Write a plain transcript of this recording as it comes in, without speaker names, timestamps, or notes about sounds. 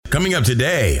Coming up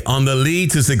today on the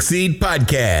Lead to Succeed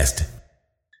podcast.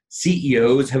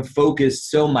 CEOs have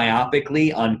focused so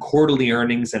myopically on quarterly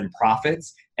earnings and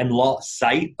profits and lost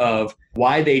sight of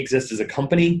why they exist as a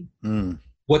company,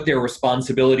 what their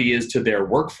responsibility is to their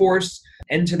workforce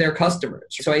and to their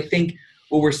customers. So I think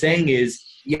what we're saying is,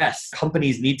 yes,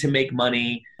 companies need to make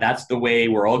money. That's the way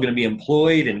we're all going to be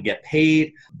employed and get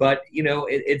paid. But,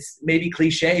 it's maybe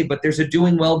cliche, but there's a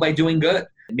doing well by doing good.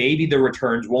 Maybe the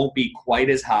returns won't be quite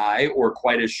as high or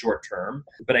quite as short term.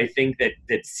 But I think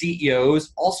that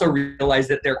CEOs also realize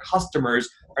that their customers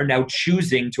are now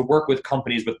choosing to work with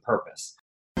companies with purpose.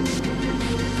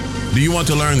 Do you want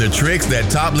to learn the tricks that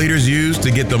top leaders use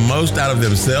to get the most out of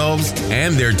themselves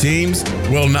and their teams?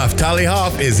 Well, Naftali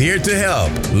Hoff is here to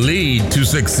help. Lead to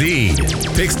Succeed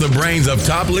picks the brains of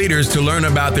top leaders to learn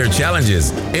about their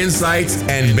challenges, insights,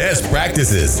 and best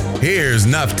practices. Here's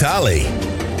Naftali.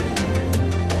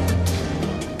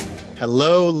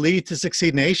 Hello, Lead to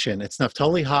Succeed Nation. It's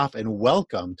Naftali Hoff, and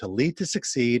welcome to Lead to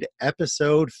Succeed,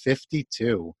 episode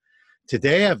 52.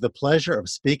 Today, I have the pleasure of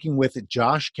speaking with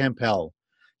Josh Campbell.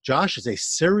 Josh is a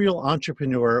serial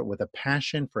entrepreneur with a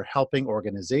passion for helping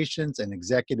organizations and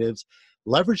executives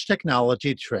leverage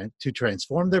technology to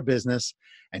transform their business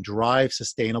and drive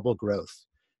sustainable growth.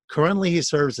 Currently, he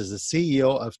serves as the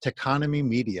CEO of Techonomy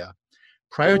Media.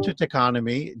 Prior to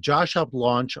Techonomy, Josh helped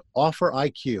launch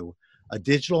OfferIQ, a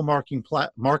digital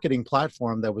marketing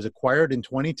platform that was acquired in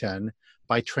 2010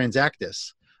 by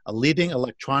Transactis, a leading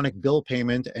electronic bill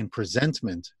payment and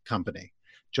presentment company.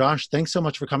 Josh, thanks so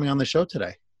much for coming on the show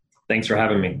today. Thanks for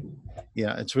having me.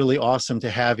 Yeah, it's really awesome to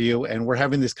have you. And we're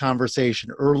having this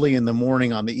conversation early in the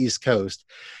morning on the East Coast.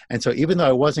 And so even though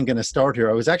I wasn't going to start here,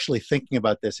 I was actually thinking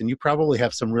about this, and you probably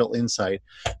have some real insight,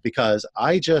 because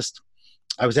I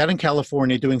was out in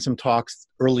California doing some talks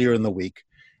earlier in the week,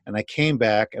 and I came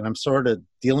back and I'm sort of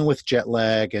dealing with jet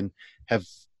lag and have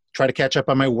tried to catch up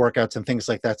on my workouts and things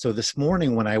like that. So this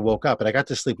morning when I woke up, and I got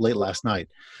to sleep late last night.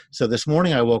 So this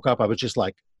morning I woke up, I was just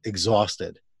like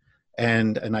exhausted.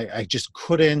 And I just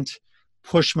couldn't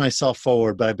push myself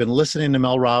forward. But I've been listening to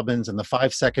Mel Robbins and the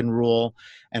 5-second rule,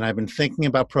 and I've been thinking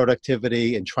about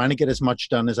productivity and trying to get as much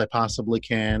done as I possibly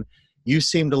can. You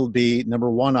seem to be,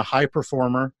 number one, a high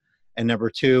performer, and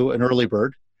number two, an early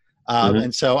bird.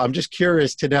 And so I'm just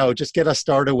curious to know, just get us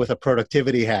started with a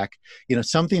productivity hack,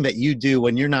 something that you do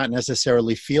when you're not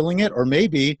necessarily feeling it, or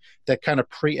maybe that kind of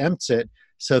preempts it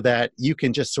so that you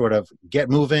can just sort of get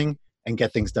moving and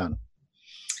get things done.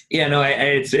 Yeah, no,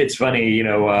 it's funny,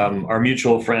 our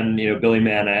mutual friend, Billy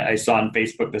Mann, I saw on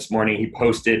Facebook this morning, he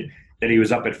posted that he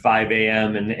was up at 5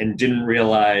 a.m. and didn't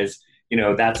realize,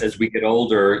 that's as we get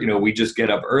older, we just get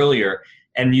up earlier.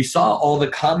 And you saw all the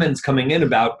comments coming in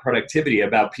about productivity,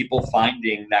 about people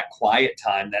finding that quiet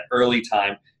time, that early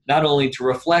time, not only to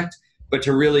reflect, but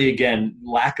to really, again,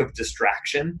 lack of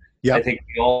distraction. Yep. I think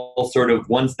we all sort of,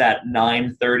 once that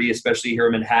 9:30, especially here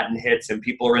in Manhattan, hits and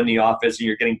people are in the office and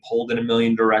you're getting pulled in a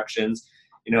million directions,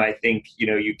 I think,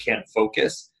 you can't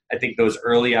focus. I think those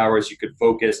early hours you could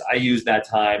focus. I use that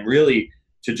time really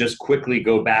to just quickly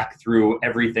go back through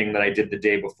everything that I did the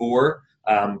day before,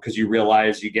 because you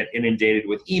realize you get inundated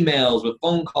with emails, with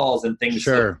phone calls and things.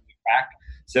 Sure. Back.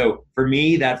 So for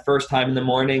me, that first time in the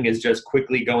morning is just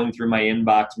quickly going through my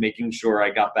inbox, making sure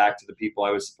I got back to the people I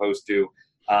was supposed to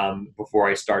before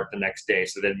I start the next day,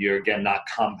 so that you're, again, not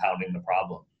compounding the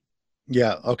problem.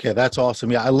 Yeah. Okay. That's awesome.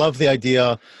 Yeah. I love the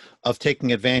idea of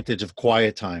taking advantage of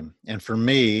quiet time. And for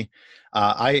me,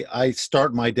 I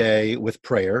start my day with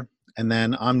prayer, and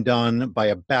then I'm done by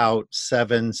about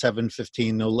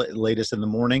 7:15, no latest in the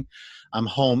morning. I'm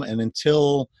home, and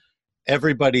until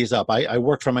everybody's up, I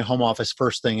work from my home office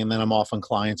first thing, and then I'm off on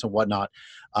clients and whatnot.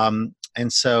 And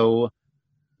so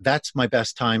that's my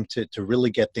best time to really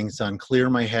get things done,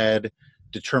 clear my head,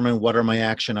 determine what are my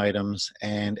action items,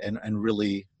 and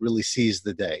really seize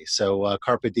the day. So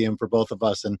carpe diem for both of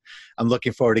us, and I'm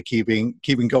looking forward to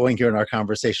keeping going here in our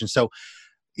conversation. So,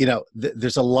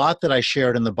 there's a lot that I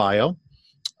shared in the bio.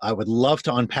 I would love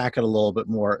to unpack it a little bit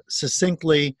more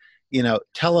succinctly.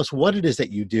 Tell us what it is that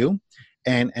you do,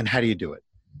 and how do you do it?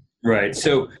 Right.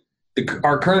 So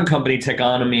our current company,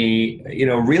 Techonomy,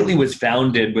 really was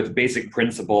founded with a basic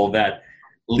principle that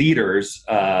leaders,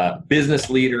 business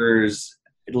leaders,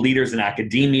 leaders in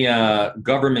academia,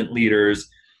 government leaders,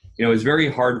 it's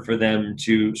very hard for them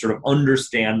to sort of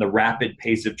understand the rapid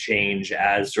pace of change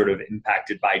as sort of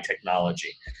impacted by technology.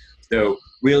 So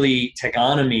really,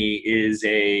 Techonomy is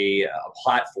a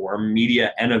platform,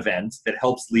 media and events, that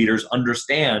helps leaders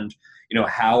understand,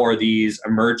 how are these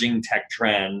emerging tech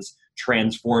trends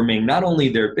transforming not only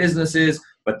their businesses,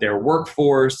 but their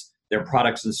workforce, their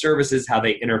products and services, how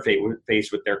they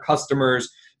interface with their customers.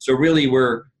 So really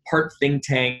we're part think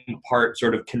tank, part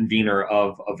sort of convener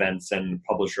of events and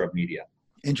publisher of media.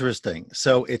 Interesting.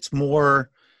 So it's more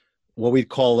what we'd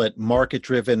call it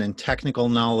market-driven and technical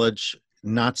knowledge,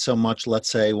 not so much,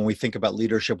 let's say, when we think about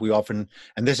leadership, we often,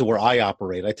 and this is where I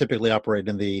operate, I typically operate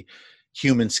in the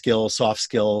human skills, soft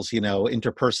skills,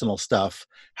 interpersonal stuff.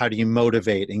 How do you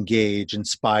motivate, engage,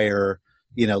 inspire,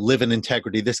 live in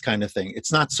integrity, this kind of thing.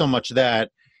 It's not so much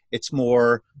that, it's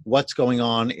more what's going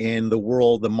on in the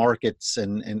world, the markets,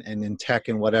 and in tech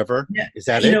and whatever. Yeah. Is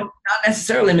that it? Not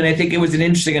necessarily. I mean, I think it was an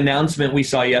interesting announcement we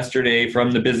saw yesterday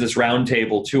from the Business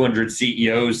Roundtable, 200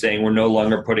 CEOs saying we're no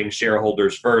longer putting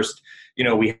shareholders first.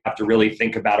 We have to really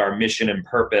think about our mission and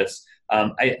purpose.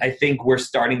 I think we're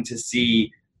starting to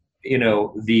see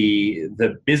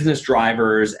the business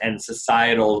drivers and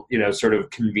societal, sort of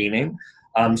convening.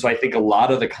 So I think a lot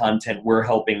of the content we're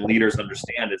helping leaders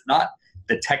understand is not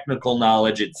the technical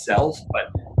knowledge itself,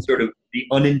 but sort of the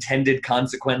unintended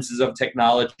consequences of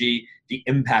technology, the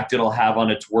impact it'll have on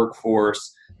its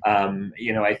workforce.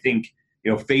 I think,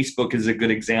 Facebook is a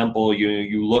good example.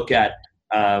 You look at,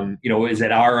 is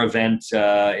at our event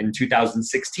in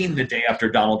 2016, the day after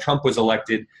Donald Trump was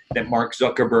elected, that Mark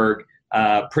Zuckerberg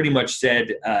pretty much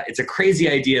said it's a crazy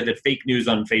idea that fake news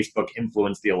on Facebook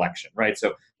influenced the election, right?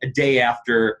 So a day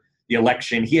after the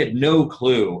election, he had no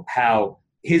clue how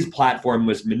his platform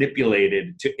was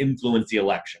manipulated to influence the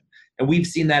election. And we've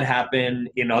seen that happen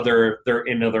in other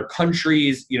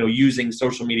countries, using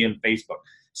social media and Facebook.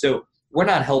 So we're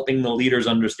not helping the leaders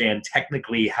understand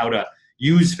technically how to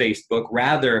use Facebook.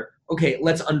 Rather, okay,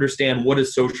 let's understand what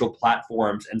does social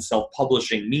platforms and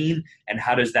self-publishing mean, and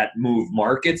how does that move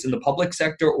markets in the public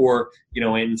sector or,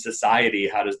 in society,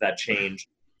 how does that change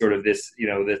sort of this,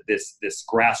 this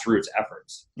grassroots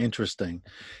efforts. Interesting.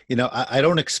 I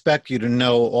don't expect you to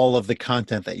know all of the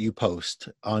content that you post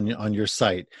on your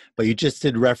site, but you just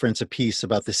did reference a piece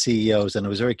about the CEOs, and I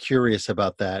was very curious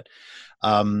about that.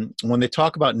 When they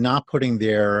talk about not putting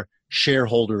their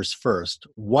shareholders first,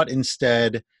 what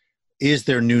instead is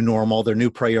their new normal, their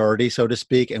new priority, so to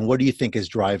speak, and what do you think is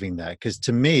driving that? Because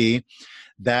to me,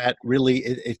 that really,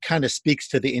 it kind of speaks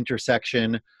to the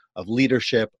intersection of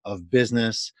leadership, of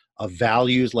business, of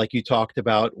values, like you talked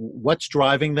about. What's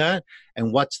driving that,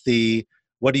 and what do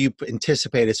you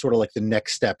anticipate as sort of like the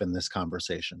next step in this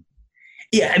conversation?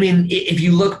 Yeah, I mean, if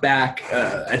you look back,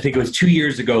 I think it was 2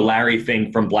 years ago, Larry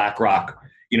Fink from BlackRock,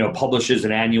 publishes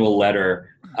an annual letter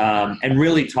and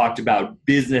really talked about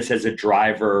business as a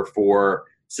driver for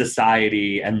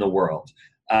society and the world.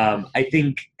 I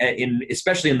think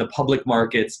especially in the public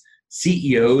markets,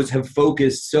 CEOs have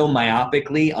focused so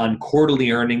myopically on quarterly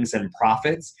earnings and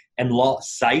profits and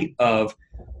lost sight of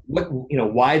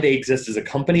why they exist as a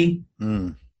company,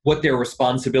 what their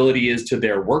responsibility is to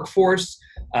their workforce,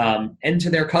 and to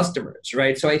their customers,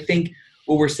 right? So I think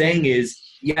what we're saying is,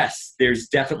 yes, there's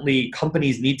definitely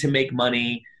companies need to make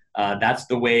money. That's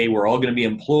the way we're all going to be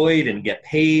employed and get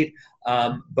paid.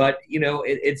 But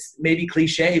it's maybe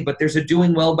cliche, but there's a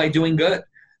doing well by doing good.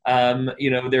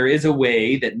 There is a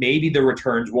way that maybe the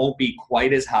returns won't be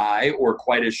quite as high or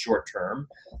quite as short term.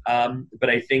 But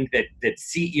I think that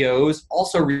CEOs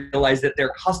also realize that their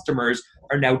customers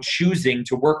are now choosing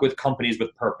to work with companies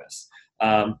with purpose.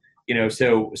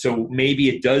 So maybe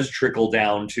it does trickle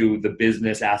down to the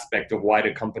business aspect of why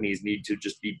do companies need to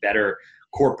just be better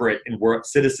corporate and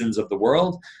citizens of the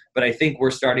world. But I think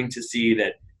we're starting to see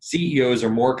that CEOs are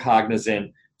more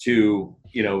cognizant to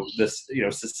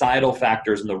societal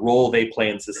factors and the role they play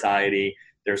in society.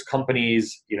 There's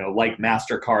companies like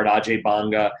MasterCard. Ajay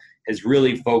Banga has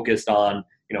really focused on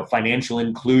financial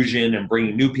inclusion and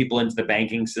bringing new people into the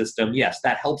banking system. Yes,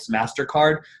 that helps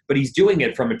MasterCard, but he's doing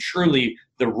it from a truly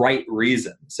the right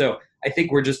reason. So I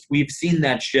think we've seen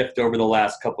that shift over the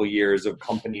last couple of years of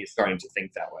companies starting to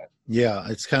think that way. Yeah,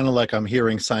 it's kind of like I'm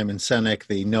hearing Simon Sinek,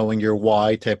 the knowing your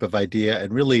why type of idea,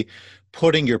 and really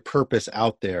putting your purpose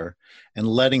out there and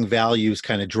letting values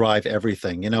kind of drive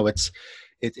everything.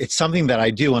 It's something that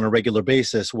I do on a regular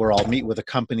basis where I'll meet with a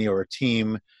company or a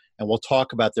team and we'll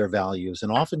talk about their values.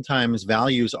 And oftentimes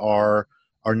values are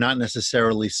not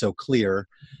necessarily so clear.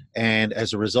 And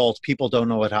as a result, people don't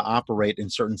know how to operate in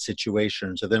certain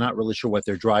situations, so they're not really sure what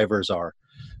their drivers are.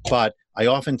 But I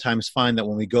oftentimes find that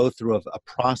when we go through a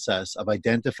process of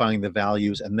identifying the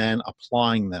values and then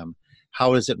applying them,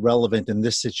 how is it relevant in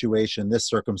this situation, this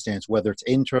circumstance, whether it's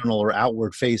internal or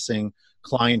outward facing,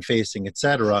 client facing, et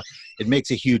cetera, it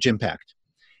makes a huge impact.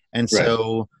 And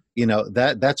so,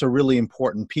 that's a really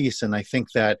important piece. And I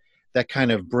think that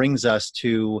kind of brings us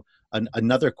to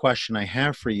another question I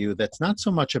have for you that's not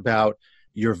so much about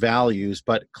your values,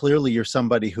 but clearly you're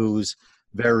somebody who's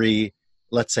very,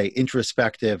 let's say,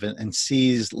 introspective and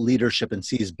sees leadership and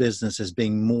sees business as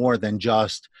being more than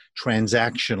just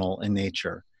transactional in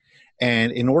nature.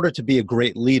 And in order to be a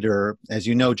great leader, as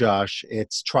you know, Josh,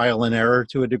 it's trial and error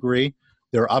to a degree.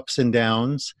 There are ups and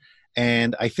downs.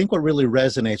 And I think what really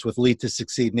resonates with Lead to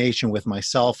Succeed Nation, with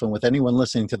myself and with anyone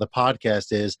listening to the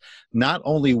podcast, is not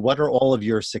only what are all of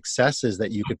your successes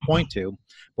that you could point to,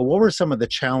 but what were some of the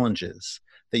challenges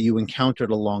that you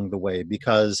encountered along the way?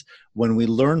 Because when we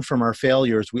learn from our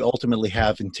failures, we ultimately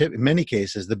have, in many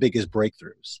cases, the biggest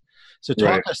breakthroughs. So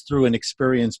talk us through an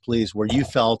experience, please, where you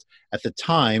felt at the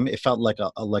time, it felt like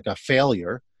a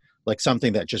failure, like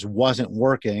something that just wasn't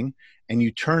working, and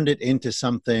you turned it into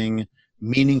something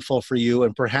meaningful for you,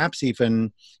 and perhaps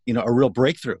even, a real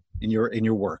breakthrough in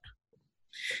your work.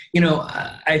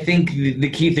 I think the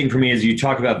key thing for me is you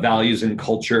talk about values and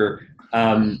culture.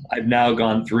 I've now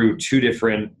gone through 2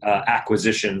 different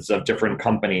acquisitions of different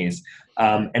companies,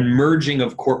 and merging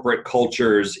of corporate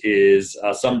cultures is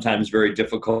sometimes very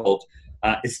difficult,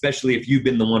 especially if you've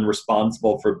been the one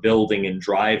responsible for building and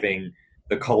driving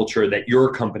the culture that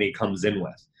your company comes in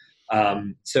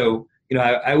with. So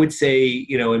I would say,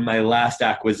 in my last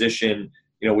acquisition,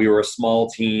 we were a small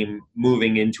team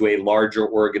moving into a larger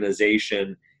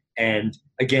organization. And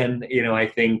again, I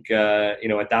think,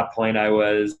 at that point I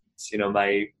was,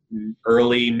 my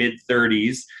early mid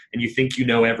 30s, and you think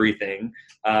everything.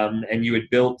 And you had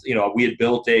built, we had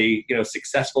built a,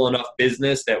 successful enough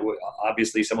business that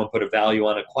obviously someone put a value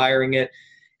on acquiring it.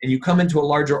 And you come into a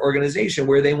larger organization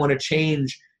where they want to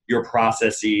change your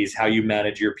processes, how you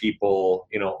manage your people,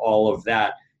 all of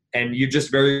that. And you're just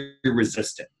very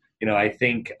resistant. I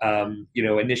think,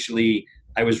 initially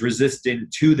I was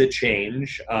resistant to the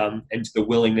change and to the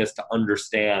willingness to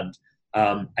understand.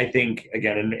 I think,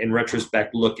 again, in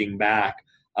retrospect, looking back,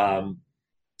 and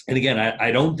again,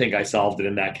 I don't think I solved it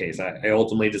in that case. I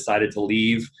ultimately decided to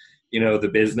leave, the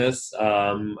business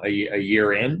a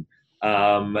year in,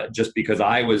 just because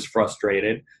I was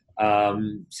frustrated.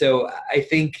 So I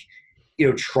think,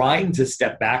 trying to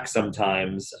step back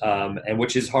sometimes, and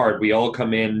which is hard. We all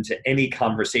come into any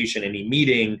conversation, any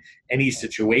meeting, any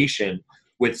situation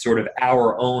with sort of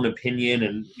our own opinion,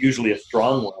 and usually a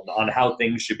strong one, on how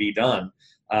things should be done.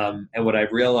 And what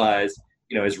I've realized,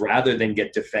 is rather than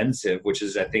get defensive, which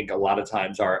is, I think, a lot of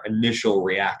times our initial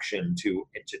reaction to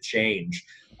change,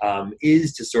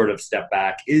 is to sort of step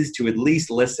back, is to at least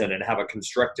listen and have a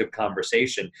constructive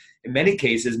conversation. In many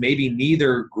cases, maybe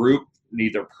neither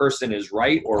person is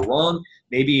right or wrong.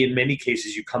 Maybe in many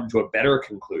cases you come to a better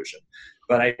conclusion.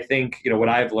 But I think, what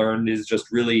I've learned is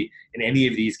just really, in any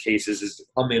of these cases, is to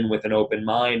come in with an open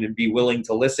mind and be willing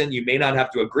to listen. You may not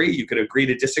have to agree. You could agree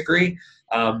to disagree.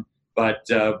 But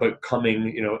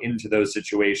coming, into those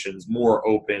situations more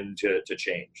open to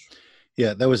change.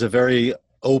 Yeah, that was a very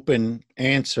open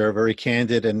answer, very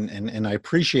candid, and I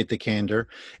appreciate the candor.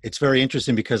 It's very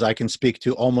interesting because I can speak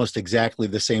to almost exactly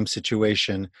the same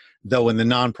situation, though in the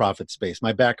nonprofit space.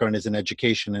 My background is in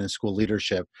education and in school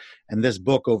leadership. And this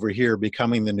book over here,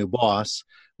 Becoming the New Boss,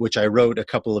 which I wrote a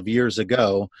couple of years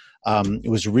ago,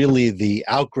 it was really the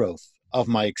outgrowth of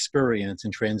my experience in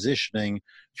transitioning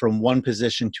from one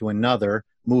position to another,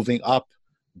 moving up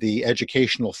the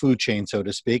educational food chain, so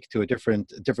to speak, to a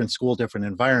different school, different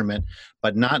environment,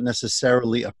 but not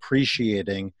necessarily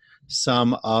appreciating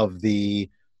some of the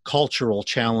cultural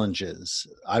challenges.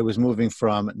 I was moving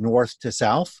from north to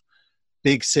south,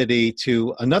 big city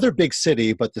to another big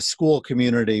city, but the school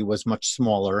community was much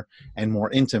smaller and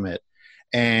more intimate,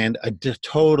 and a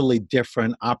totally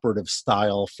different operative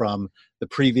style from the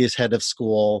previous head of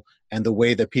school and the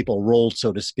way that people rolled,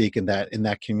 so to speak, in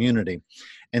that community.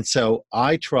 And so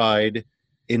I tried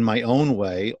in my own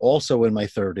way, also in my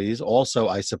 30s, also,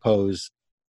 I suppose,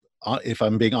 if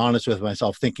I'm being honest with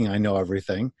myself, thinking I know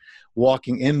everything,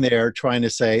 walking in there trying to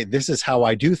say, this is how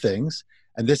I do things,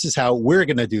 and this is how we're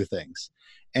going to do things.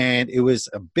 And it was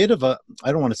a bit of I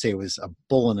don't want to say it was a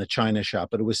bull in a china shop,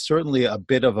 but it was certainly a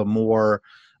bit of a more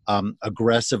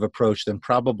aggressive approach than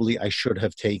probably I should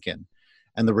have taken.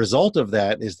 And the result of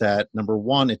that is that, number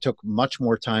one, it took much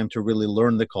more time to really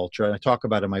learn the culture. And I talk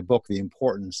about in my book the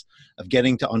importance of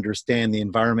getting to understand the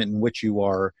environment in which you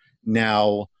are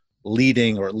now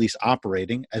leading, or at least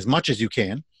operating, as much as you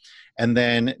can. And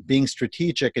then being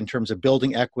strategic in terms of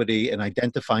building equity and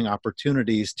identifying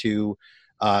opportunities to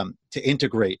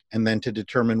integrate, and then to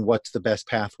determine what's the best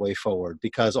pathway forward.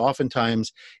 Because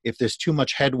oftentimes, if there's too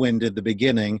much headwind at the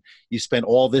beginning, you spend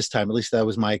all this time, at least that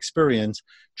was my experience,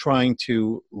 trying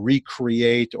to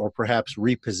recreate or perhaps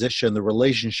reposition the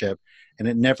relationship, and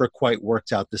it never quite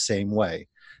works out the same way.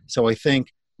 So I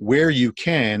think where you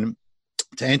can,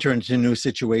 to enter into a new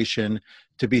situation,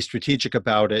 to be strategic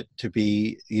about it, to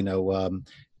be,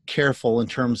 careful in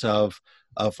terms of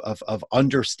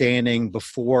understanding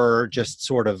before just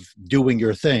sort of doing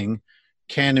your thing,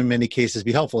 can in many cases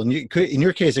be helpful. And in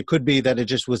your case, it could be that it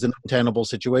just was an untenable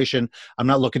situation. I'm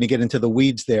not looking to get into the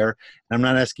weeds there, and I'm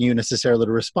not asking you necessarily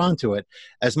to respond to it,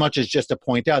 as much as just to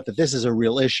point out that this is a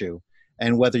real issue.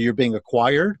 And whether you're being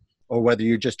acquired or whether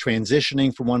you're just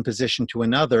transitioning from one position to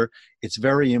another, it's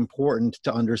very important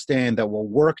to understand that what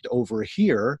worked over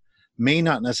here may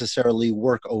not necessarily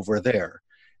work over there.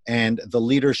 And the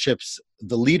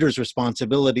leader's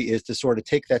responsibility is to sort of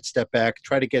take that step back,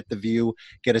 try to get the view,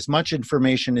 get as much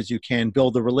information as you can,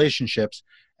 build the relationships,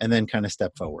 and then kind of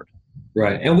step forward.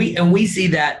 Right. And we see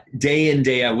that day in,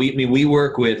 day out. We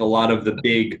work with a lot of the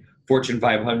big Fortune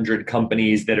 500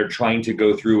 companies that are trying to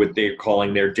go through what they're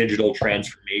calling their digital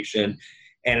transformation.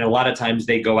 And a lot of times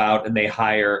they go out and they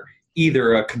hire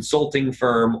either a consulting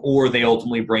firm, or they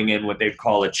ultimately bring in what they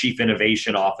call a chief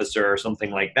innovation officer or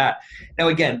something like that. Now,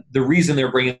 again, the reason they're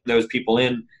bringing those people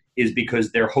in is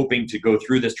because they're hoping to go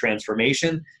through this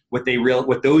transformation. What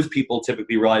those people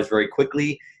typically realize very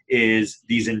quickly is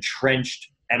these entrenched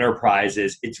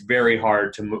enterprises, it's very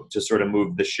hard to sort of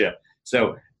move the ship.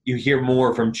 So you hear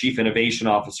more from chief innovation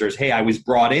officers, hey, I was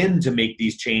brought in to make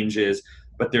these changes,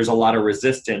 but there's a lot of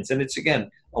resistance. And it's, again,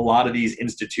 a lot of these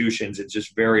institutions, it's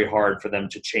just very hard for them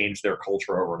to change their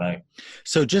culture overnight.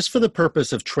 So just for the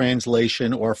purpose of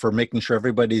translation, or for making sure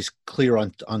everybody's clear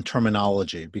on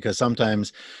terminology, because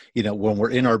sometimes, when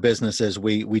we're in our businesses,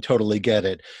 we totally get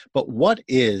it. But what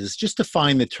is, just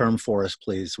define the term for us,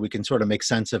 please. We can sort of make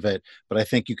sense of it, but I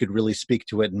think you could really speak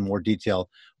to it in more detail.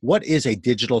 What is a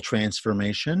digital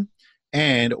transformation?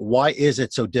 And why is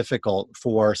it so difficult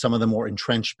for some of the more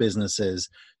entrenched businesses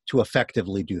to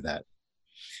effectively do that?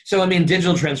 So,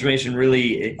 digital transformation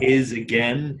really is,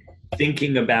 again,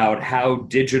 thinking about how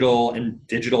digital and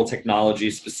digital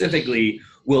technology specifically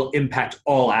will impact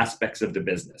all aspects of the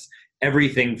business.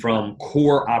 Everything from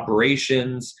core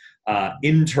operations,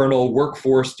 internal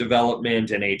workforce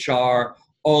development and HR,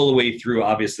 all the way through,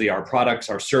 obviously, our products,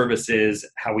 our services,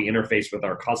 how we interface with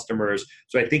our customers.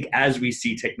 So I think as we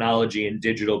see technology and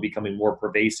digital becoming more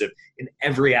pervasive in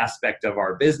every aspect of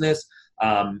our business,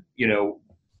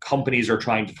 companies are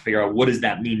trying to figure out what does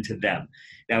that mean to them.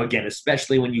 Now, again,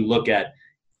 especially when you look at,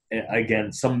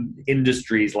 some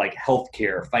industries like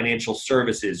healthcare, financial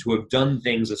services, who have done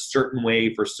things a certain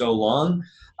way for so long,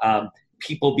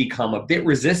 people become a bit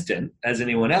resistant, as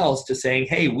anyone else, to saying,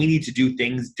 hey, we need to do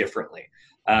things differently.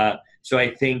 So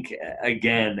I think,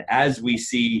 again, as we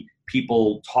see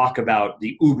people talk about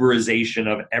the Uberization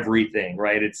of everything,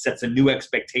 right? It sets a new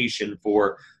expectation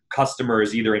for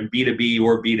customers, either in B2B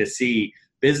or B2C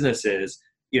businesses.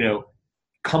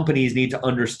 Companies need to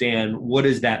understand what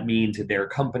does that mean to their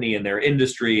company and their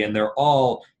industry, and they're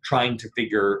all trying to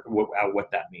figure out what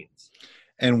that means.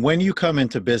 And when you come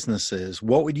into businesses,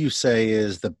 what would you say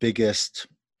is the biggest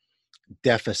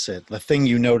deficit, the thing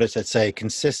you notice that, say,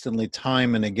 consistently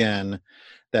time and again,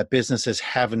 that businesses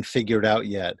haven't figured out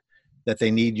yet, that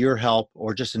they need your help,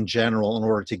 or just in general, in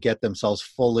order to get themselves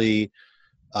fully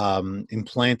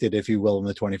implanted, if you will, in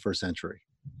the 21st century?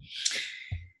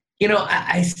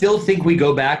 I still think we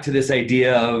go back to this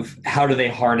idea of how do they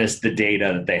harness the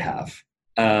data that they have.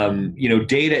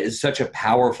 Data is such a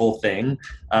powerful thing,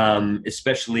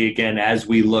 especially, again, as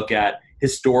we look at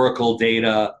historical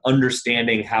data,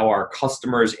 understanding how our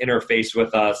customers interface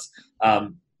with us.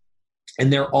 And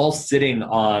they're all sitting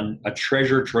on a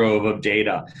treasure trove of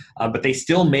data, but they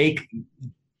still make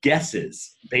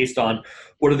guesses based on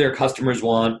what do their customers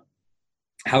want,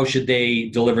 how should they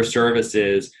deliver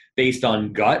services based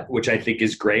on gut, which I think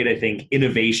is great. I think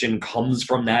innovation comes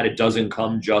from that. It doesn't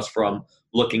come just from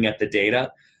looking at the data.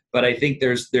 But I think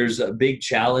there's a big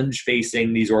challenge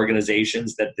facing these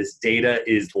organizations, that this data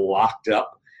is locked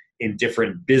up in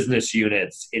different business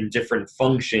units, in different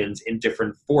functions, in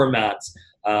different formats.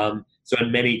 So in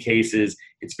many cases,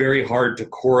 it's very hard to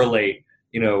correlate,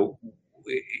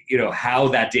 how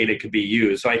that data could be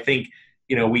used. So I think,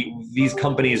 these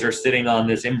companies are sitting on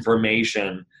this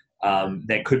information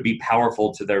that could be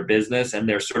powerful to their business, and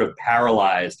they're sort of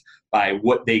paralyzed by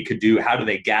what they could do. How do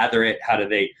they gather it? How do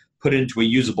they put it into a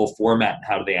usable format? And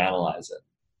how do they analyze it?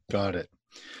 Got it.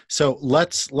 So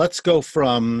let's go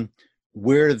from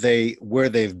where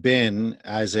they've been,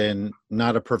 as in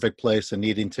not a perfect place and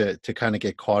needing to kind of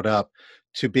get caught up,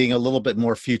 to being a little bit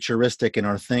more futuristic in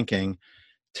our thinking.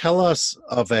 Tell us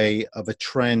of a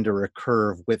trend or a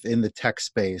curve within the tech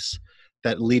space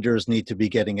that leaders need to be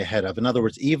getting ahead of. In other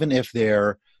words, even if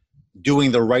they're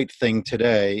doing the right thing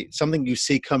today, something you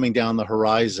see coming down the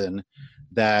horizon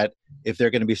that if they're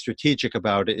going to be strategic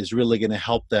about it is really going to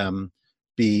help them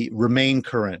remain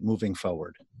current moving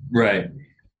forward? Right.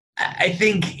 I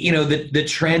think, the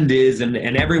trend is, and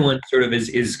everyone sort of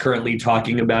is currently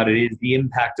talking about it, is the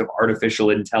impact of artificial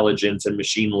intelligence and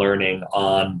machine learning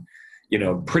on,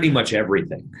 pretty much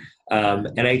everything.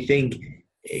 And I think,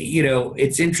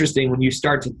 it's interesting when you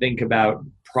start to think about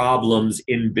problems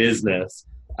in business.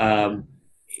 One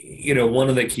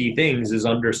of the key things is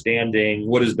understanding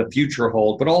what does the future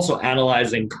hold, but also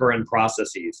analyzing current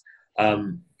processes.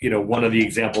 One of the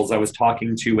examples, I was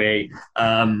talking to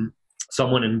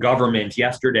someone in government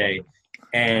yesterday,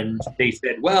 and they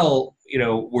said, well,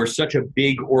 we're such a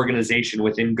big organization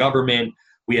within government.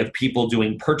 We have people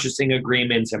doing purchasing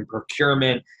agreements and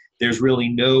procurement. There's really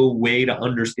no way to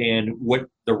understand what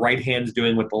the right hand's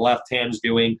doing, what the left hand's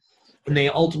doing. And they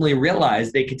ultimately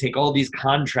realized they could take all these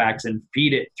contracts and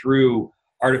feed it through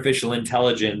artificial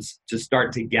intelligence to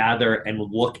start to gather and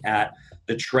look at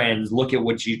the trends, look at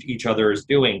what each other is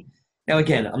doing. Now,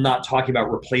 again, I'm not talking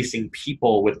about replacing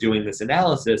people with doing this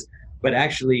analysis, but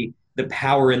actually the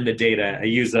power in the data. I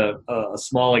use a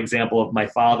small example of my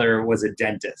father was a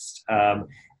dentist.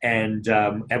 And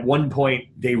at one point,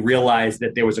 they realized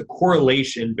that there was a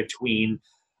correlation between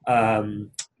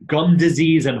gum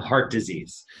disease and heart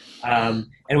disease. And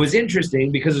it was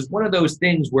interesting because it's one of those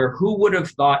things where who would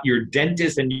have thought your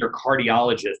dentist and your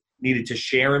cardiologist needed to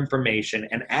share information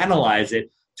and analyze it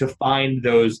to find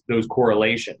those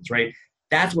correlations, right?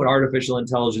 That's what artificial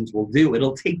intelligence will do.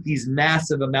 It'll take these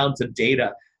massive amounts of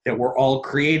data that we're all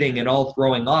creating and all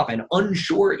throwing off and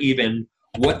unsure even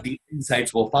what the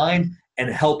insights will find, and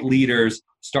help leaders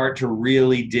start to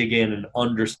really dig in and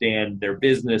understand their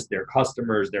business, their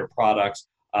customers, their products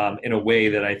in a way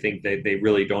that I think they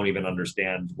really don't even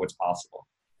understand what's possible.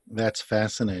 That's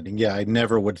fascinating. Yeah, I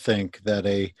never would think that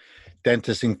a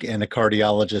dentist and a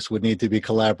cardiologist would need to be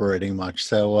collaborating much.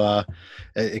 So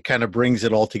it kind of brings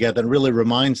it all together and really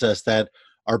reminds us that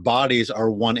our bodies are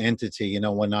one entity.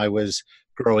 When I was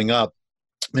growing up,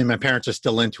 my parents are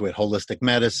still into it, holistic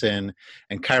medicine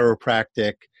and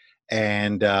chiropractic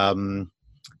and I'm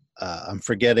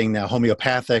forgetting now,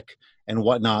 homeopathic and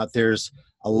whatnot. There's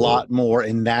a lot more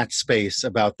in that space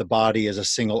about the body as a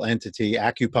single entity,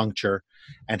 acupuncture,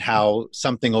 and how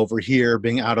something over here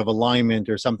being out of alignment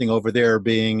or something over there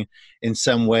being in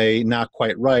some way not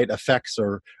quite right affects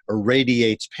or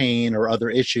radiates pain or other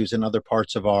issues in other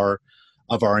parts of our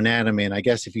anatomy. And I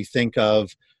guess if you think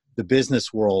of the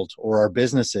business world or our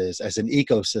businesses as an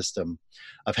ecosystem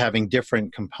of having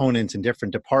different components and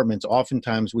different departments,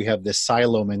 oftentimes we have this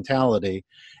silo mentality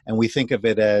and we think of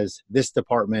it as this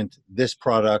department, this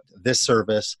product, this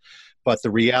service. But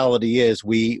the reality is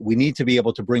we need to be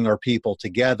able to bring our people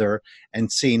together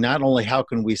and see not only how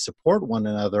can we support one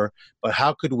another, but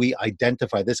how could we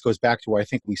identify. This goes back to where I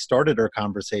think we started our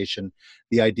conversation,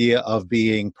 the idea of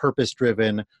being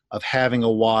purpose-driven, of having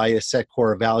a why, a set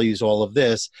core values, all of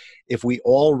this. If we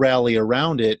all rally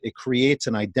around it, it creates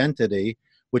an identity,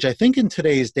 which I think in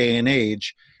today's day and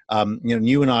age,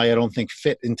 you and I don't think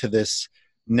fit into this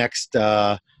next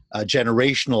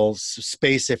generational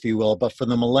space, if you will, but for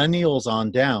the millennials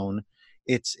on down,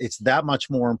 it's that much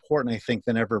more important, I think,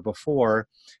 than ever before,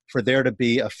 for there to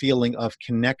be a feeling of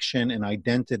connection and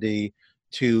identity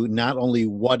to not only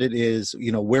what it is,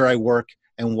 where I work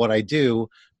and what I do,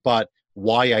 but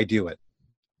why I do it.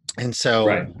 And so,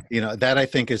 right. That I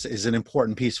think is an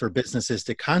important piece for businesses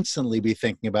to constantly be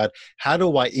thinking about, how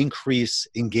do I increase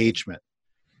engagement?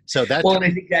 So that, and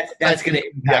I think that's going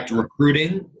to impact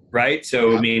recruiting, right?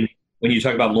 So, I mean, when you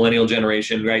talk about millennial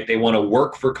generation, right, they want to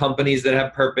work for companies that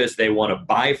have purpose. They want to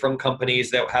buy from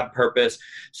companies that have purpose.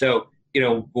 So,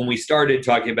 when we started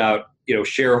talking about,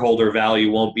 shareholder value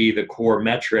won't be the core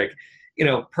metric,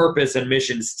 purpose and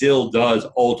mission still does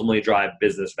ultimately drive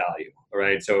business value,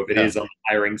 right? So if it is on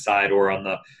the hiring side or on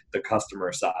the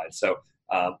customer side. So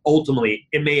ultimately,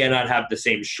 it may not have the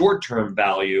same short-term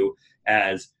value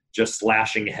as just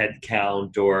slashing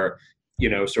headcount or,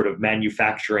 sort of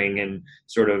manufacturing in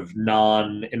sort of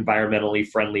non-environmentally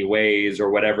friendly ways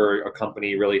or whatever a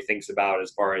company really thinks about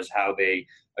as far as how they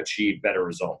achieve better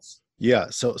results. Yeah,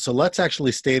 so let's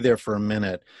actually stay there for a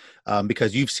minute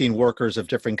because you've seen workers of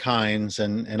different kinds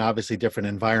and obviously different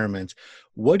environments.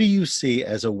 What do you see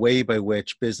as a way by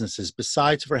which businesses,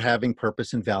 besides for having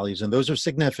purpose and values, and those are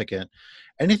significant,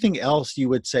 anything else you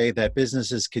would say that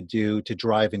businesses could do to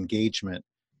drive engagement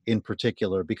in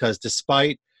particular? Because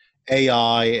despite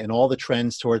AI and all the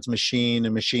trends towards machine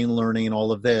and machine learning and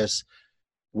all of this,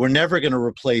 we're never going to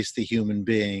replace the human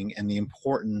being and the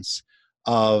importance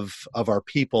of our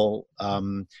people,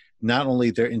 not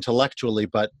only they're intellectually,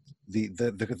 but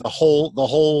the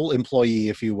whole employee,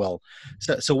 if you will.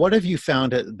 So what have you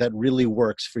found that really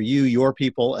works for you, your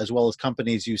people, as well as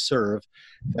companies you serve,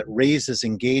 that raises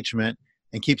engagement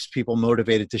and keeps people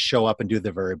motivated to show up and do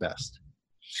their very best?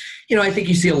 I think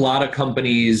you see a lot of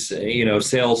companies,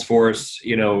 Salesforce,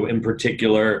 in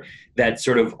particular, that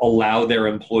sort of allow their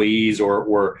employees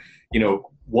or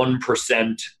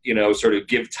 1%, sort of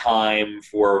give time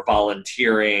for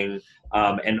volunteering,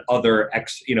 and other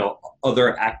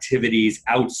activities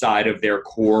outside of their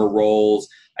core roles.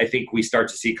 I think we start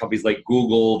to see companies like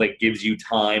Google that gives you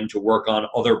time to work on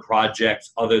other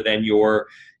projects other than your,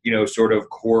 sort of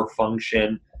core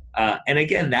function. And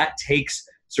again, that takes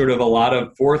sort of a lot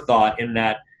of forethought in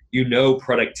that,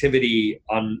 productivity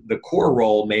on the core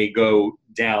role may go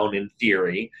down in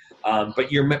theory,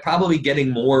 but you're probably getting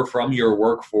more from your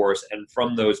workforce and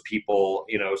from those people,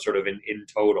 sort of in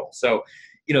total. So,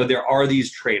 there are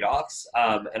these trade-offs.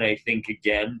 And I think,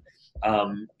 again,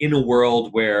 in a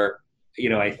world where,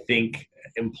 I think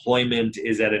employment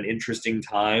is at an interesting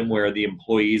time where the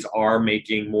employees are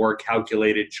making more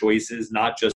calculated choices,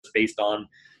 not just based on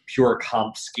pure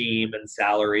comp scheme and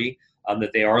salary,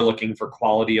 that they are looking for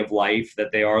quality of life,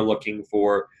 that they are looking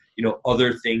for,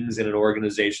 other things in an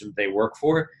organization that they work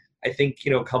for. I think,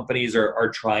 companies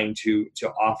are trying to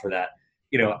offer that.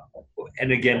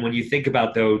 And again, when you think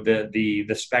about, though,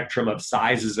 the spectrum of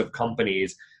sizes of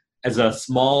companies, as a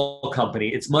small company,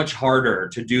 it's much harder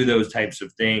to do those types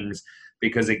of things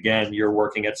because, again, you're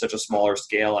working at such a smaller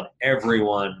scale and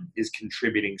everyone is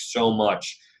contributing so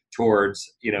much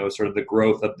towards, sort of the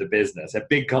growth of the business. At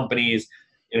big companies,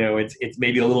 it's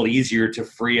maybe a little easier to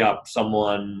free up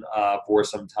someone for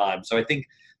some time. So I think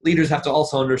leaders have to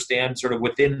also understand sort of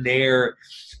within their,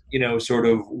 sort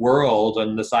of world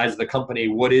and the size of the company,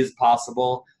 what is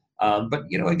possible. But,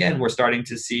 again, we're starting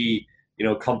to see,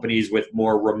 companies with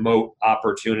more remote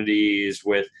opportunities,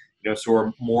 with, sort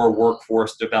of more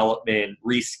workforce development,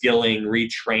 reskilling,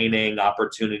 retraining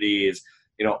opportunities,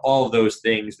 all of those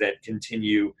things that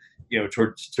continue,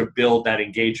 to build that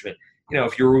engagement.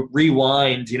 If you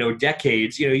rewind,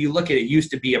 decades, you look at it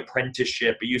used to be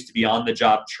apprenticeship, it used to be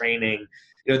on-the-job training.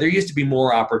 There used to be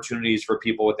more opportunities for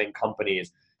people within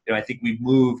companies. I think we've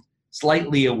moved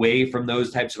slightly away from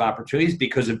those types of opportunities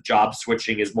because of job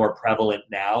switching is more prevalent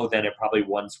now than it probably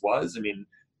once was. I mean,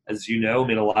 as you know,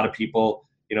 a lot of people,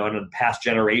 in the past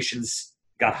generations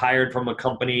got hired from a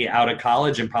company out of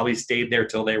college and probably stayed there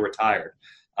till they retired.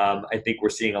 I think we're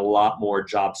seeing a lot more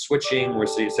job switching.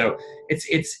 So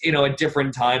it's a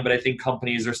different time, but I think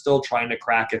companies are still trying to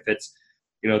crack if it's,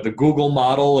 the Google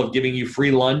model of giving you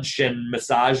free lunch and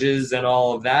massages and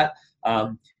all of that.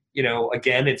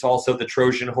 Again, it's also the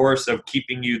Trojan horse of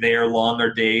keeping you there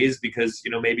longer days because,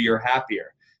 maybe you're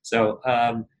happier. So,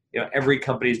 every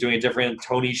company is doing it different.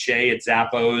 Tony Hsieh at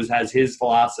Zappos has his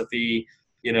philosophy,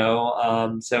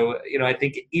 so, I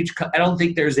think I don't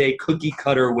think there's a cookie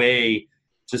cutter way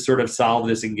to sort of solve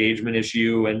this engagement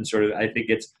issue. And sort of, I think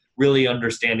it's really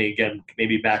understanding, again,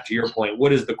 maybe back to your point,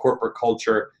 what is the corporate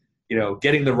culture,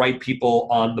 getting the right people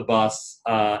on the bus,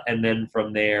 and then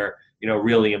from there,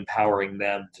 really empowering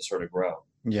them to sort of grow.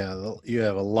 Yeah, you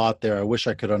have a lot there. I wish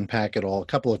I could unpack it all. A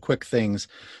couple of quick things.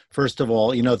 First of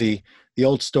all, the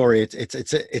old story,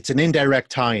 it's an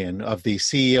indirect tie-in of the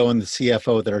CEO and the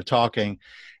CFO that are talking,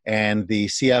 and the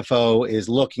CFO is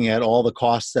looking at all the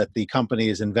costs that the company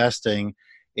is investing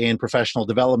in professional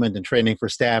development and training for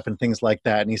staff and things like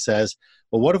that. And he says,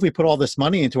 well, what if we put all this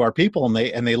money into our people and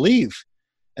they leave?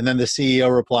 And then the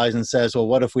CEO replies and says, well,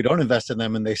 what if we don't invest in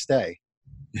them and they stay?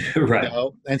 Right.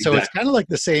 And so It's kind of like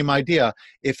the same idea.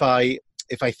 If I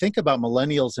think about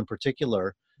millennials in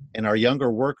particular and our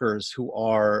younger workers who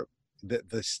are,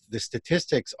 the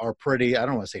statistics are pretty, I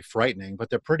don't want to say frightening, but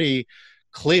they're pretty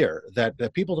clear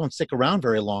that people don't stick around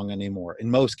very long anymore in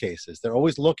most cases. They're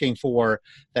always looking for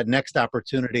that next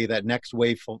opportunity, that next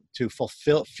way to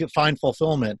find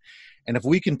fulfillment. And if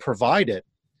we can provide it,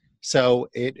 so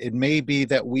it may be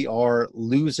that we are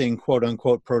losing quote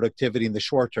unquote productivity in the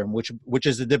short term, which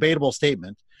is a debatable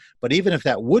statement. But even if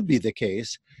that would be the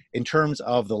case, in terms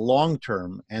of the long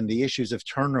term and the issues of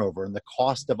turnover and the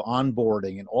cost of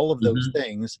onboarding and all of those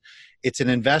things, it's an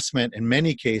investment in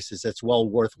many cases that's well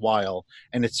worthwhile.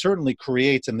 And it certainly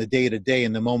creates in the day-to-day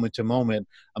and the moment-to-moment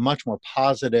a much more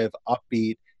positive,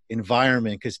 upbeat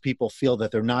environment because people feel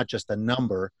that they're not just a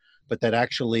number, but that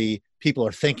actually people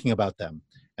are thinking about them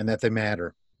and that they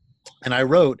matter. And I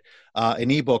wrote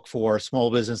an ebook for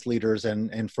small business leaders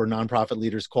and for nonprofit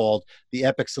leaders called The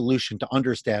Epic Solution to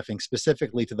Understaffing,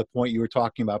 specifically to the point you were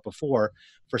talking about before.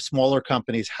 For smaller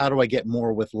companies, how do I get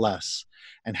more with less?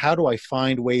 And how do I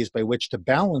find ways by which to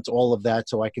balance all of that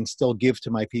so I can still give to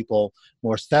my people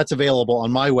more? So that's available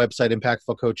on my website,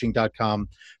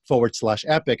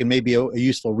 impactfulcoaching.com/epic, and maybe a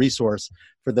useful resource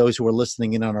for those who are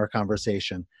listening in on our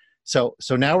conversation. So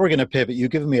now we're going to pivot.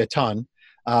 You've given me a ton.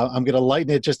 I'm going to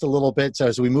lighten it just a little bit. So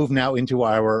as we move now into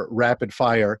our rapid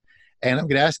fire, and I'm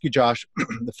going to ask you, Josh,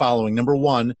 the following. Number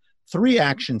one, 3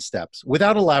 action steps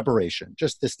without elaboration,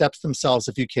 just the steps themselves,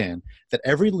 if you can, that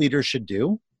every leader should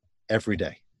do every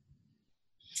day.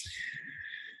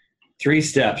 3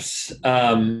 steps.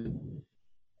 I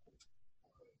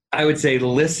would say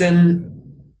listen,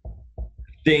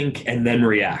 think, and then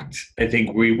react. I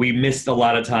think we missed a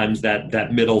lot of times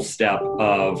that middle step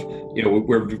of,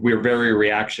 we're very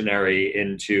reactionary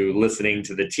into listening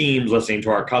to the teams, listening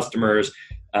to our customers.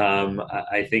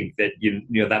 I think that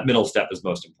that middle step is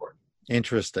most important.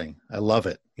 Interesting. I love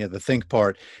it. The think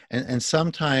part. And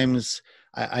sometimes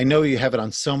I know you have it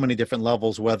on so many different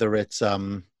levels, whether it's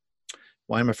Viktor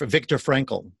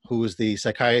Frankl, who was the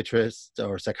psychiatrist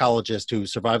or psychologist who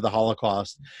survived the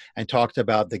Holocaust and talked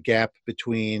about the gap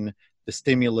between the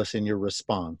stimulus and your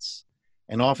response.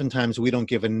 And oftentimes we don't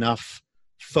give enough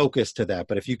focus to that.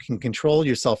 But if you can control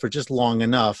yourself for just long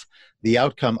enough, the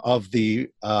outcome of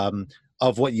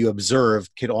of what you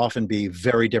observed could often be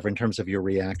very different in terms of your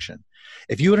reaction.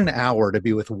 If you had an hour to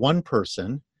be with one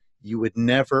person you would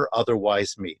never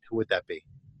otherwise meet, who would that be?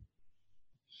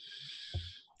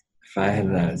 If I had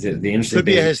the interesting could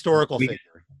be a historical figure.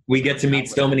 We get to meet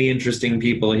so many interesting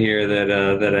people here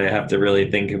that I have to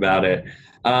really think about it.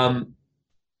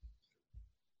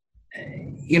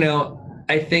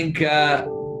 I think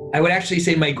I would actually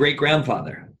say my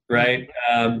great-grandfather, right?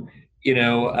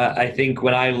 I think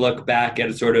when I look back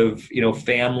at sort of,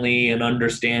 family and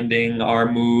understanding our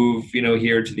move,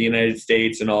 here to the United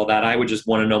States and all that, I would just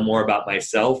want to know more about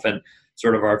myself and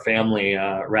sort of our family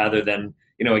rather than,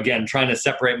 again, trying to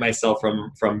separate myself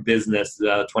from business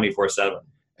 24/7.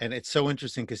 And it's so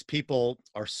interesting because people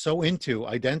are so into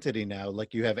identity now.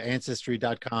 Like you have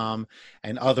Ancestry.com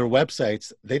and other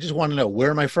websites. They just want to know, where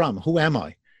am I from? Who am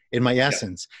I in my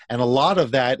essence? Yeah. And a lot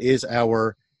of that is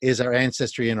our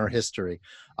ancestry and our history.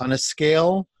 On a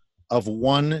scale of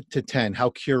 1 to 10,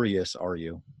 how curious are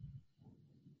you?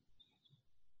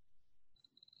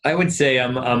 I would say I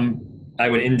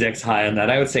would index high on that.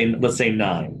 I would say, let's say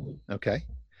 9. Okay.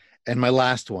 And my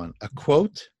last one, a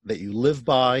quote that you live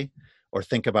by or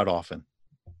think about often.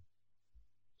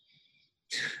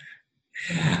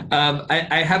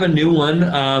 I have a new one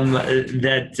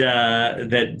that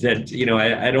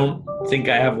I don't think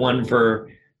I have one for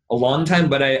a long time,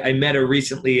 but I met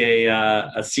recently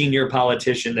a senior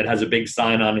politician that has a big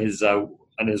sign on his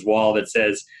wall that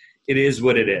says, "It is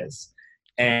what it is."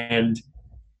 And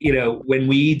when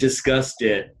we discussed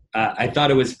it, I thought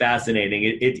it was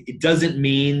fascinating. It doesn't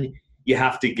mean you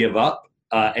have to give up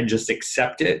and just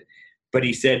accept it. But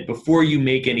he said, before you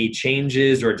make any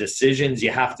changes or decisions,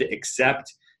 you have to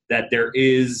accept that there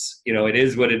is, it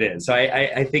is what it is. So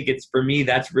I think for me,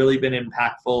 that's really been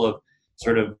impactful of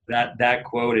sort of that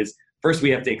quote is, first we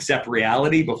have to accept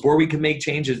reality before we can make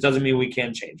changes. Doesn't mean we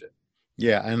can change it.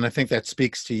 Yeah. And I think that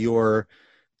speaks to our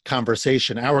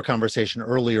conversation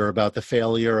earlier about the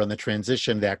failure and the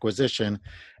transition, the acquisition,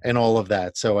 and all of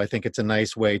that. So I think it's a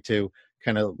nice way to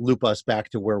kind of loop us back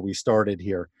to where we started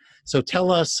here. So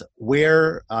tell us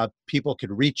where people could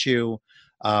reach you,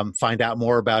 find out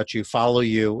more about you, follow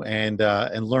you, and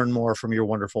learn more from your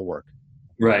wonderful work.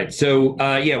 Right. So,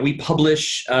 we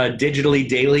publish digitally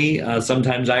daily.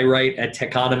 Sometimes I write at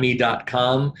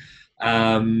techonomy.com.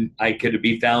 I could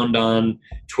be found on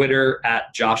Twitter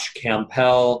at Josh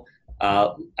Campbell.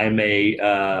 I'm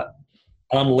on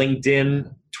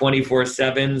LinkedIn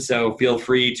 24/7, so feel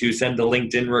free to send a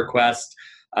LinkedIn request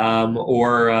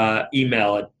or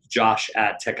email at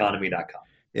josh@techonomy.com.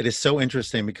 It is so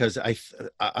interesting because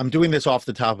I'm doing this off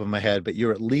the top of my head, but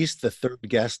you're at least the third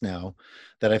guest now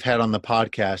that I've had on the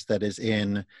podcast that is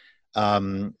in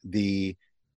the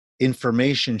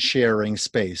information sharing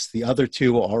space. The other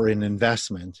 2 are in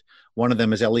investment. One of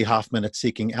them is Ellie Hoffman at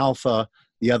Seeking Alpha.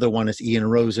 The other one is Ian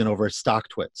Rosen over at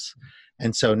StockTwits.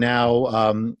 And so now,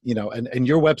 and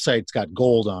your website's got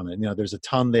gold on it. There's a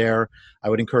ton there. I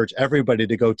would encourage everybody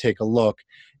to go take a look.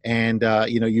 And,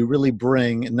 you really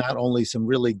bring not only some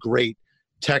really great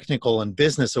technical and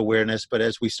business awareness, but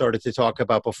as we started to talk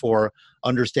about before,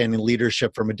 understanding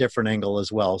leadership from a different angle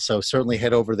as well. So certainly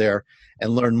head over there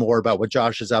and learn more about what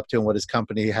Josh is up to and what his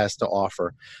company has to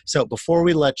offer. So before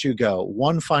we let you go,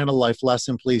 one final life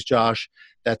lesson, please, Josh,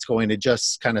 that's going to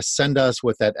just kind of send us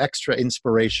with that extra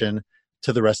inspiration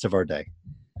to the rest of our day.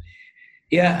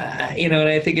 Yeah, and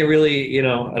I think it really, I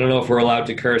don't know if we're allowed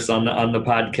to curse on the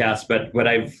podcast, but what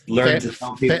I've learned to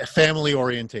tell people, family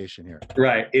orientation here,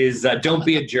 right, is don't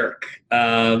be a jerk.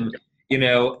 I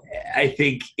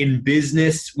think in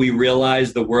business we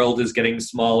realize the world is getting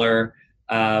smaller,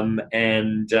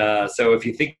 and so if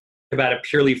you think about it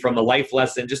purely from a life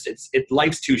lesson,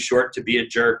 life's too short to be a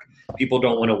jerk. People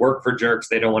don't want to work for jerks.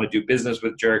 They don't want to do business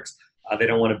with jerks. They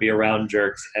don't want to be around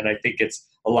jerks, and I think it's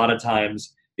a lot of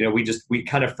times. We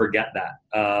kind of forget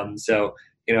that. So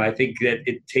I think that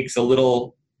it takes a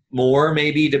little more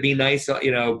maybe to be nice, but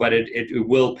it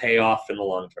will pay off in the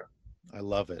long term. I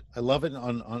love it. I love it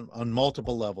on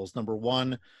multiple levels. Number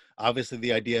one, obviously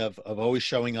the idea of always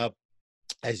showing up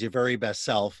as your very best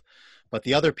self. But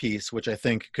the other piece, which I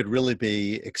think could really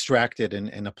be extracted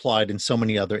and applied in so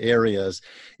many other areas,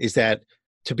 is that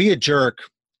to be a jerk,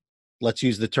 let's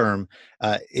use the term,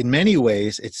 in many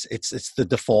ways, it's the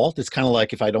default. It's kind of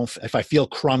like if I feel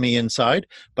crummy inside,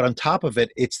 but on top of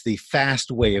it, it's the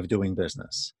fast way of doing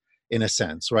business in a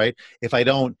sense, right? If I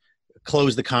don't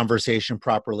close the conversation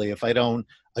properly, if I don't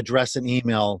address an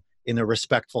email in a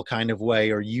respectful kind of way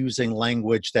or using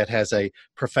language that has a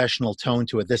professional tone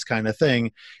to it, this kind of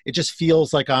thing, it just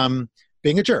feels like I'm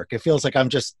being a jerk. It feels like I'm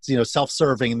just,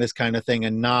 self-serving and this kind of thing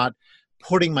and not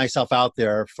putting myself out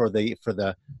there for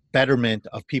the betterment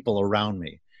of people around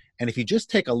me. And if you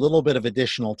just take a little bit of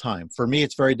additional time, for me,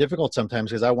 it's very difficult sometimes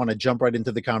because I want to jump right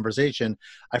into the conversation.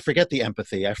 I forget the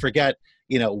empathy. I forget,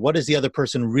 what does the other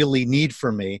person really need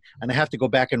from me? And I have to go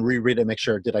back and reread it and make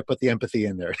sure, did I put the empathy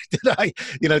in there?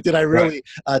 Did I really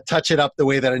touch it up the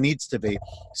way that it needs to be?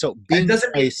 So being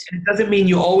it doesn't mean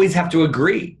you always have to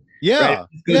agree. Yeah.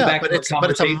 Right? But it's a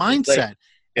mindset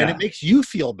and it makes you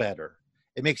feel better.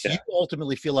 It makes you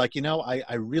ultimately feel like,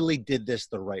 I really did this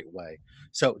the right way.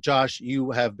 So, Josh,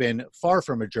 you have been far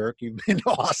from a jerk. You've been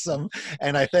awesome.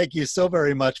 And I thank you so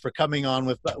very much for coming on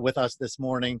with us this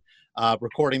morning,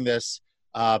 recording this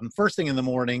first thing in the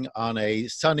morning on a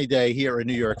sunny day here in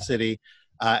New York City.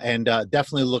 And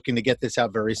definitely looking to get this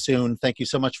out very soon. Thank you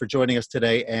so much for joining us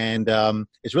today. And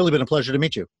it's really been a pleasure to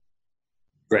meet you.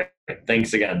 Great.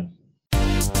 Thanks again.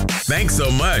 Thanks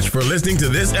so much for listening to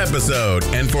this episode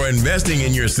and for investing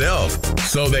in yourself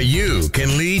so that you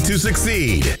can lead to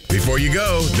succeed. Before you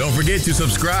go, don't forget to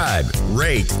subscribe,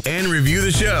 rate, and review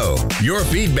the show. Your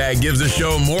feedback gives the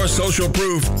show more social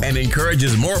proof and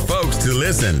encourages more folks to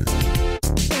listen.